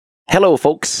Hello,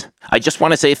 folks. I just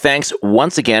want to say thanks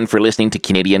once again for listening to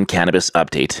Canadian Cannabis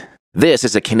Update. This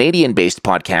is a Canadian-based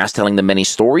podcast telling the many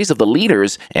stories of the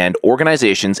leaders and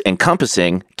organizations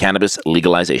encompassing cannabis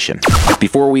legalization.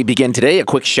 Before we begin today, a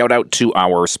quick shout out to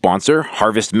our sponsor,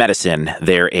 Harvest Medicine.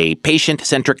 They're a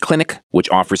patient-centric clinic which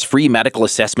offers free medical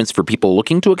assessments for people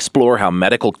looking to explore how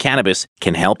medical cannabis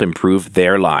can help improve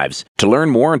their lives. To learn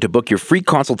more and to book your free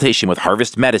consultation with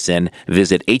Harvest Medicine,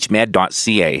 visit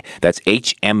hmed.ca. That's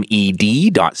hmed.ca.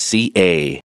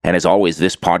 And as always,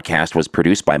 this podcast was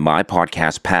produced by My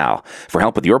Podcast Pal. For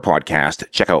help with your podcast,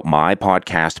 check out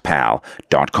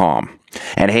mypodcastpal.com.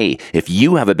 And hey, if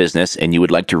you have a business and you would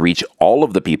like to reach all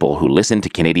of the people who listen to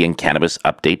Canadian Cannabis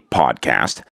Update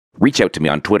podcast, reach out to me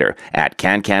on Twitter at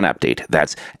CanCanUpdate.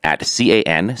 That's at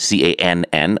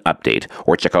CANCANN Update.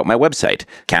 Or check out my website,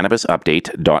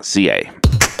 cannabisupdate.ca.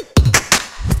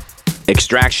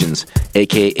 Extractions,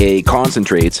 aka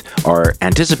concentrates, are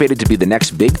anticipated to be the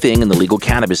next big thing in the legal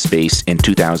cannabis space in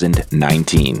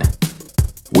 2019.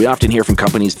 We often hear from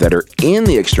companies that are in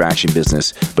the extraction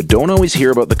business, but don't always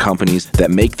hear about the companies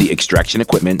that make the extraction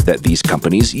equipment that these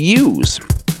companies use.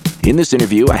 In this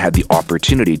interview, I had the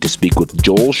opportunity to speak with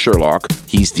Joel Sherlock.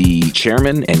 He's the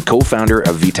chairman and co-founder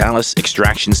of Vitalis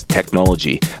Extractions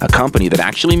Technology, a company that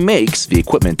actually makes the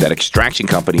equipment that extraction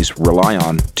companies rely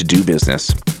on to do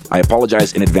business. I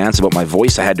apologize in advance about my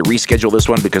voice. I had to reschedule this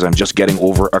one because I'm just getting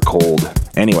over a cold.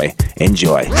 Anyway,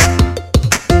 enjoy.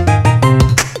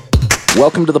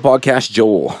 Welcome to the podcast,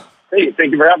 Joel. Hey,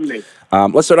 thank you for having me.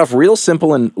 Let's start off real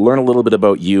simple and learn a little bit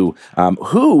about you.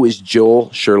 Who is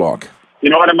Joel Sherlock? You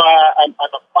know what? I'm a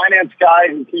finance guy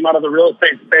who came out of the real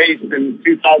estate space in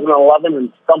 2011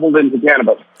 and stumbled into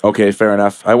cannabis. Okay, fair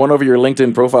enough. I went over your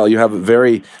LinkedIn profile. You have a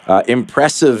very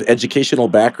impressive educational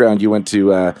background. You went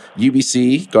to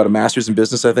UBC, got a master's in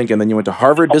business, I think, and then you went to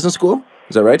Harvard Business School.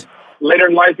 Is that right? Later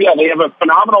in life, yeah, they have a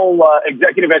phenomenal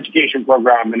executive education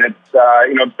program, and it's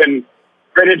it's been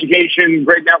great education,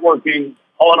 great networking.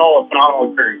 All in all, a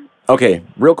phenomenal experience. Okay,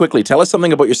 real quickly, tell us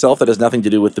something about yourself that has nothing to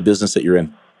do with the business that you're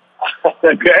in.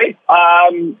 Okay.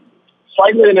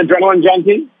 Slightly an adrenaline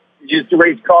junkie. Used to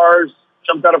race cars,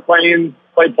 jumped out of planes,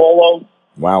 play polo.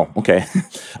 Wow. Okay.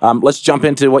 Let's jump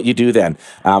into what you do then.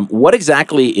 What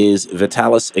exactly is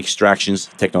Vitalis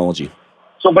Extractions Technology?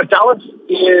 So Vitalis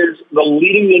is the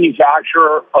leading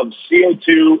manufacturer of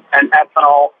CO2 and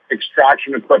ethanol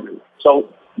extraction equipment. So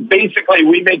basically,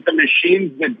 we make the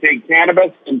machines that take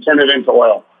cannabis and turn it into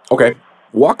oil. Okay.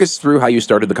 Walk us through how you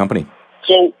started the company.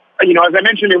 So, as I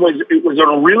mentioned, it was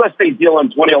a real estate deal in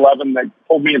 2011 that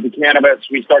pulled me into cannabis.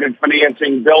 We started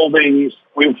financing buildings.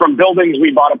 From buildings,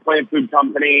 we bought a plant food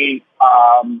company.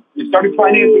 We started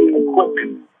financing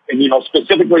equipment, and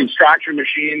specifically extraction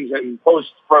machines and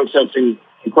post-processing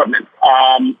equipment.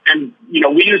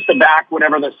 We used to back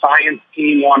whatever the science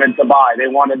team wanted to buy. They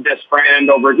wanted this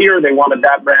brand over here. They wanted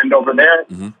that brand over there.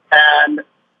 Mm-hmm. And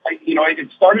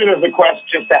it started as a quest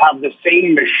just to have the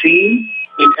same machine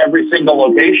in every single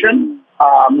location.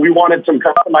 We wanted some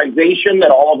customization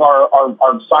that all of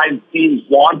our science teams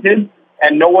wanted,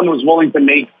 and no one was willing to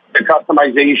make the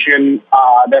customization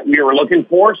that we were looking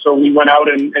for, so we went out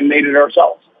and made it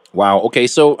ourselves. Wow. Okay,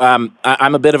 so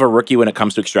I'm a bit of a rookie when it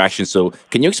comes to extraction, so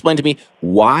can you explain to me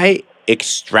why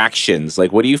extractions?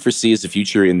 Like, what do you foresee as the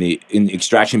future in the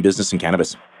extraction business in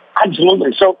cannabis?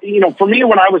 Absolutely. So, for me,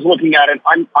 when I was looking at it,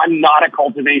 I'm not a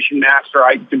cultivation master.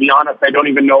 To be honest, I don't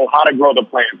even know how to grow the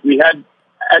plants. We had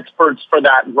experts for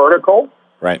that vertical.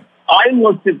 Right. I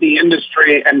looked at the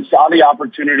industry and saw the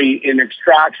opportunity in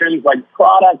extractions like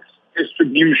products,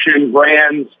 distribution,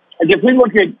 brands. Like if we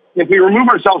remove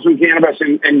ourselves from cannabis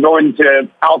and go into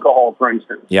alcohol, for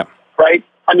instance. Yeah. Right.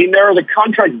 I mean, there are the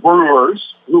contract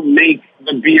brewers who make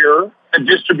the beer, the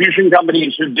distribution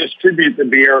companies who distribute the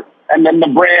beer, and then the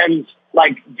brands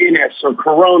like Guinness or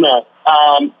Corona.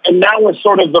 And that was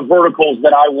sort of the verticals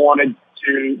that I wanted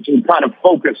to kind of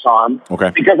focus on.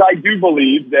 Okay. Because I do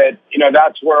believe that,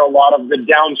 that's where a lot of the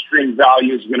downstream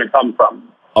value is going to come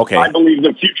from. Okay. I believe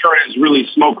the future is really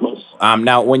smokeless.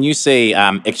 Now, when you say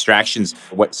extractions,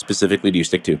 what specifically do you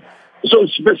stick to? So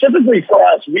specifically for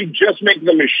us, we just make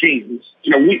the machines.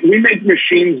 We make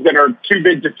machines that are too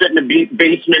big to fit in a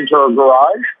basement or a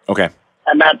garage. Okay.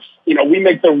 And that's, we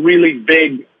make the really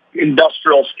big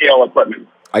industrial scale equipment.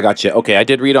 I got you. Okay. I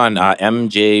did read on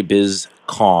MJ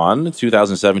BizCon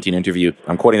 2017 interview.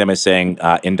 I'm quoting them as saying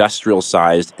industrial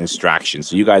sized extraction.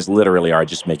 So you guys literally are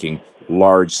just making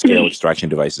large scale extraction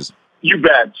devices. You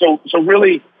bet. So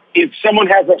really, if someone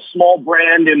has a small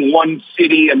brand in one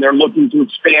city and they're looking to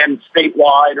expand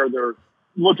statewide, or they're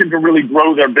looking to really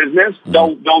grow their business,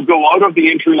 they'll go out of the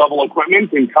entry level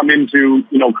equipment and come into,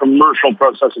 commercial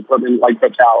process equipment like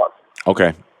Vitala.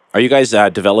 Okay. Are you guys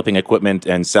developing equipment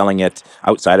and selling it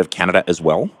outside of Canada as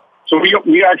well? So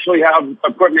we actually have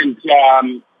equipment,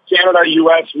 Canada,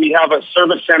 US. We have a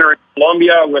service center in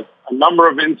Colombia with a number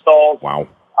of installs. Wow.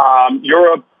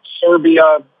 Europe,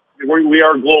 Serbia. We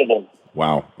are global.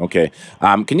 Wow. Okay.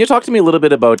 Can you talk to me a little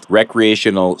bit about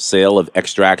recreational sale of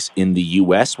extracts in the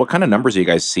U.S.? What kind of numbers are you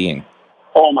guys seeing?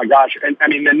 Oh, my gosh. And I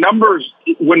mean, the numbers,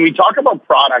 when we talk about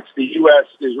products, the U.S.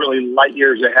 is really light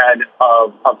years ahead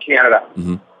of Canada.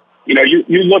 Mm-hmm.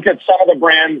 You look at some of the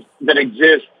brands that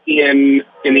exist in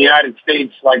the United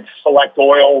States, like Select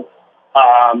Oil.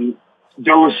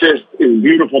 DoAssist is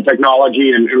beautiful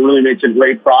technology and it really makes a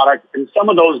great product. And some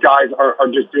of those guys are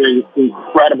just doing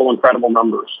incredible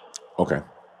numbers. Okay.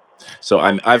 So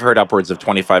I've heard upwards of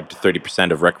 25 to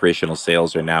 30% of recreational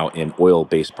sales are now in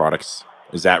oil-based products.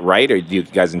 Is that right? Or do you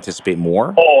guys anticipate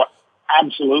more? Oh,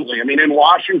 absolutely. I mean, in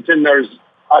Washington, there's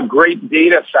a great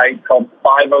data site called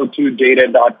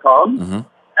 502data.com. Mm-hmm.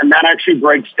 And that actually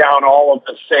breaks down all of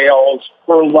the sales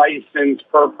per license,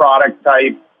 per product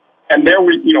type. And there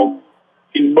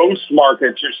in most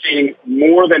markets, you're seeing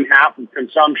more than half of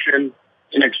consumption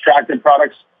in extracted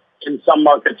products. In some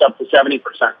markets, up to 70%.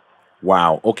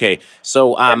 Wow. Okay.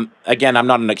 So, again, I'm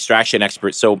not an extraction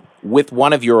expert. So with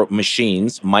one of your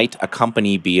machines, might a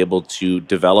company be able to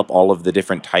develop all of the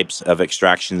different types of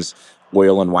extractions,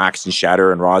 oil and wax and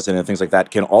shatter and rosin and things like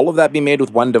that? Can all of that be made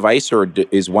with one device, or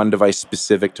is one device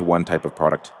specific to one type of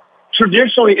product?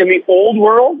 Traditionally, in the old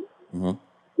world,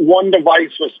 one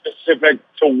device was specific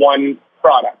to one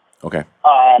product. Okay.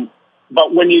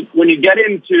 But when you get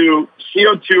into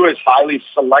CO2 is highly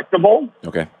selectable.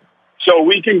 Okay. So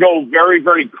we can go very,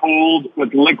 very cold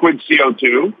with liquid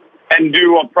CO2 and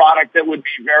do a product that would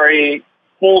be very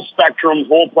full spectrum,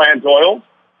 whole plant oil.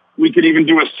 We could even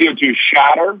do a CO2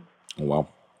 shatter. Oh, wow.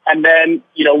 And then,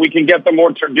 we can get the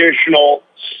more traditional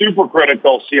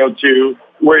supercritical CO2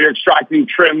 where you're extracting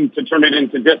trim to turn it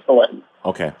into distillate.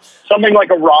 Okay. Something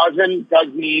like a rosin does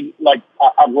need, like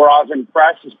a rosin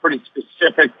press is pretty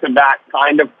specific to that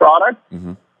kind of product.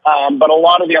 Mm-hmm. But a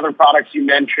lot of the other products you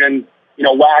mentioned,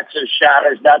 waxes,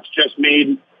 shatters, that's just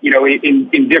made,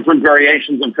 in different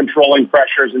variations of controlling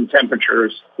pressures and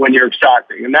temperatures when you're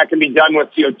extracting. And that can be done with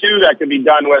CO2, that can be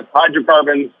done with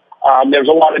hydrocarbons. There's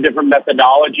a lot of different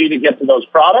methodology to get to those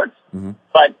products. Mm-hmm.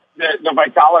 But the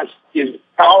Vitalis is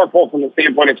powerful from the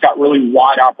standpoint it's got really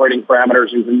wide operating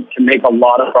parameters and can make a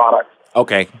lot of products.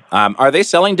 Okay. Are they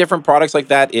selling different products like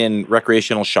that in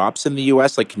recreational shops in the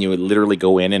U.S.? Like, can you literally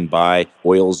go in and buy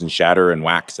oils and shatter and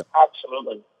wax?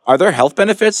 Absolutely. Are there health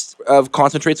benefits of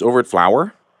concentrates over at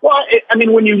flower? Well,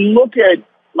 when you look at,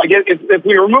 if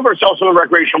we remove ourselves from the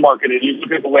recreational market and you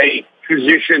look at the way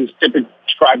physicians typically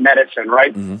prescribe medicine,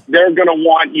 right? Mm-hmm. They're going to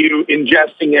want you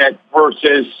ingesting it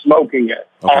versus smoking it.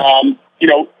 Okay.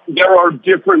 There are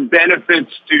different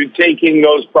benefits to taking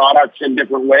those products in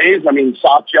different ways. I mean,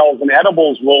 soft gels and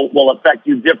edibles will affect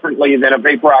you differently than a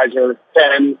vaporizer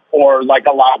pen or like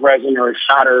a lab resin or a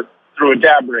shatter through a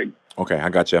dab rig. Okay, I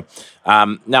gotcha.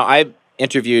 Now, I've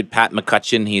interviewed Pat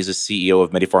McCutcheon. He's the CEO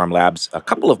of MediPharm Labs a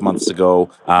couple of months ago.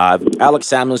 Alex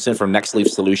Samuelson from Next Leaf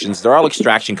Solutions. They're all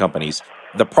extraction companies.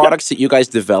 The products that you guys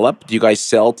develop, do you guys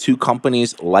sell to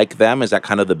companies like them? Is that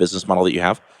kind of the business model that you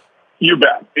have? You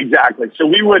bet. Exactly. So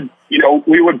we would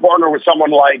partner with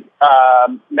someone like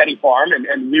MediPharm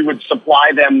and we would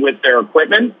supply them with their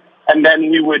equipment, and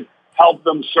then we would help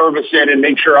them service it and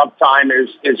make sure uptime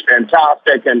is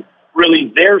fantastic. And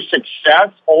really their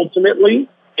success ultimately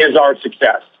is our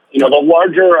success. The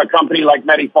larger a company like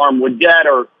MediPharm would get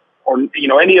or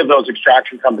any of those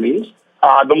extraction companies,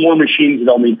 the more machines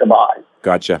they'll need to buy.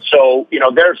 Gotcha. So,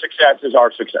 their success is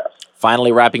our success.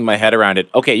 Finally wrapping my head around it.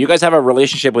 Okay, you guys have a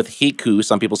relationship with Haiku.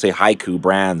 Some people say Haiku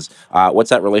brands. What's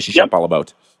that relationship all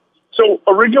about? So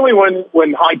originally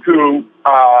when Haiku,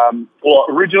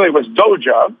 originally it was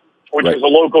Doja, which is a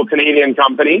local Canadian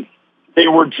company. They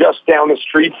were just down the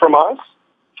street from us.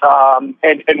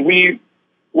 And we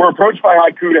were approached by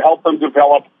Haiku to help them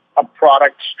develop a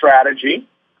product strategy.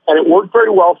 And it worked very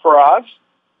well for us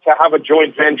to have a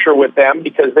joint venture with them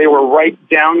because they were right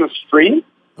down the street.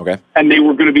 Okay. And they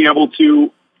were going to be able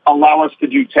to allow us to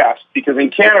do tests. Because in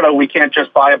Canada, we can't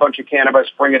just buy a bunch of cannabis,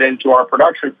 bring it into our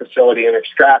production facility and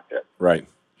extract it. Right.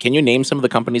 Can you name some of the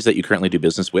companies that you currently do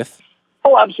business with?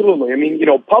 Oh, absolutely. I mean,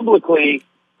 publicly,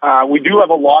 we do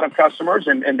have a lot of customers.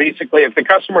 And basically, if the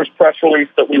customers press release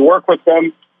that we work with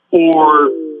them or,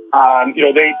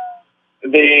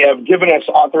 they have given us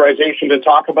authorization to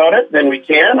talk about it, then we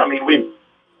can. I mean,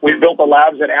 We've built the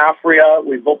labs at Aphria.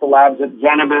 We've built the labs at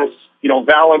Zenabis.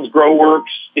 Valens GrowWorks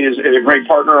is a great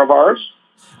partner of ours.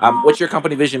 What's your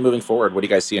company vision moving forward? What do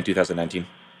you guys see in 2019?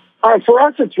 For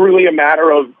us, it's really a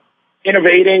matter of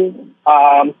innovating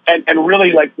and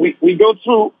really we go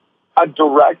through a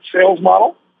direct sales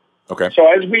model. Okay.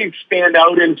 So as we expand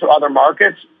out into other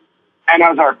markets and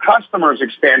as our customers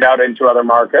expand out into other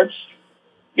markets,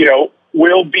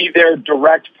 we'll be their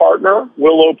direct partner.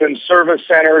 We'll open service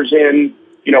centers in,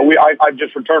 I've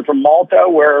just returned from Malta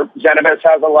where Zenabis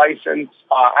has a license.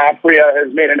 Aphria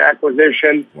has made an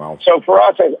acquisition. Wow. So for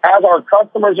us, as our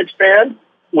customers expand,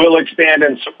 we'll expand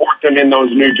and support them in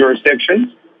those new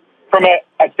jurisdictions. From a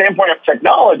standpoint of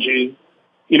technology,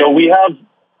 we have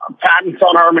patents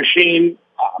on our machine,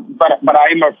 but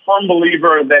I'm a firm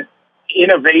believer that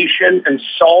innovation and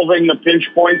solving the pinch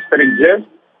points that exist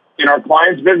in our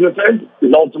clients' businesses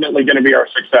is ultimately going to be our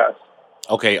success.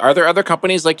 Okay. Are there other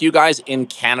companies like you guys in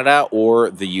Canada or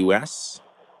the U.S.?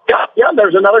 Yeah.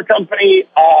 There's another company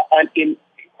in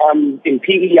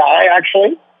PEI,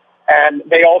 actually, and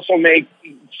they also make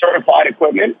certified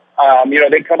equipment.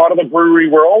 They come out of the brewery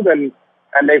world and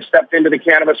they've stepped into the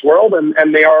cannabis world,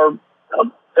 and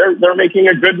they're making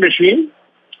a good machine.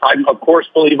 I, of course,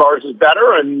 believe ours is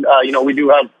better, and we do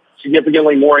have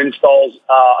significantly more installs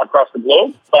across the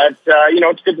globe. But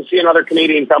it's good to see another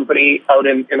Canadian company out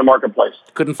in the marketplace.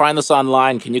 Couldn't find this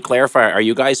online. Can you clarify? Are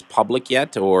you guys public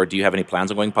yet, or do you have any plans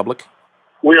on going public?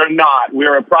 We are not. We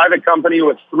are a private company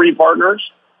with 3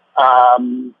 partners.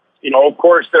 Of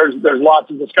course, there's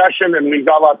lots of discussion, and we've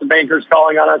got lots of bankers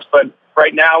calling on us. But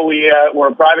right now, we're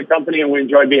a private company, and we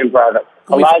enjoy being private.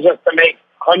 Allows us to make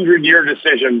 100-year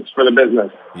decisions for the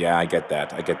business. Yeah, I get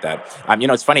that.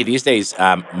 It's funny these days.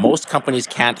 Most companies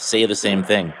can't say the same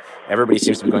thing. Everybody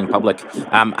seems to be going public.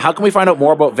 How can we find out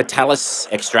more about Vitalis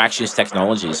Extractions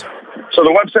Technologies? So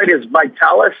the website is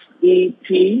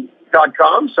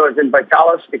vitaliset.com. So it's in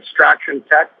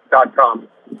vitalisextractiontech.com.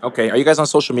 Okay. Are you guys on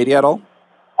social media at all?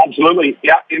 Absolutely.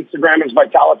 Yeah. Instagram is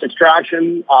Vitalis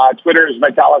Extraction. Twitter is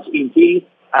Vitalis ET.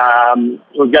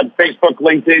 We've got Facebook,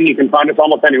 LinkedIn. You can find us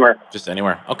almost anywhere. Just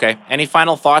anywhere. Okay. Any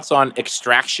final thoughts on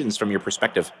extractions from your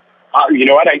perspective? You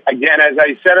know what? Again, as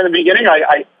I said in the beginning,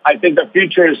 I think the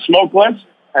future is smokeless,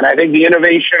 and I think the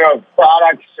innovation of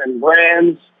products and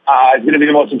brands is going to be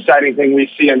the most exciting thing we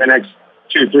see in the next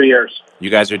 2-3 years. You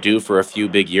guys are due for a few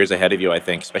big years ahead of you, I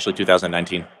think, especially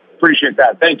 2019. Appreciate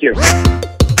that. Thank you.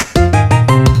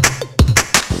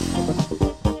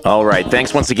 All right.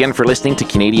 Thanks once again for listening to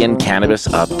Canadian Cannabis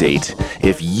Update.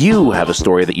 If you have a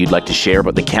story that you'd like to share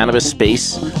about the cannabis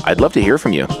space, I'd love to hear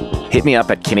from you. Hit me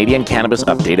up at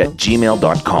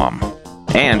canadiancannabisupdate@gmail.com.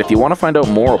 And if you want to find out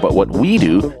more about what we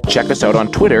do, check us out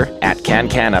on Twitter at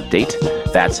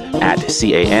CanCanUpdate. That's at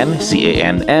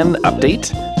CANCANN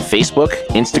Update. Facebook,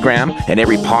 Instagram, and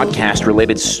every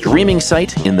podcast-related streaming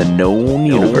site in the known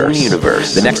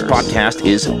universe. The next podcast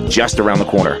is just around the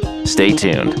corner. Stay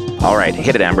tuned. All right,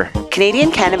 hit it, Amber. Canadian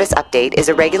Cannabis Update is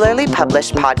a regularly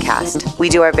published podcast. We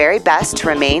do our very best to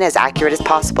remain as accurate as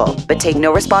possible, but take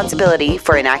no responsibility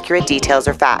for inaccurate details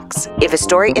or facts. If a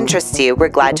story interests you, we're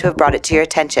glad to have brought it to your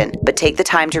attention, but take the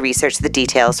time to research the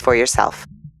details for yourself.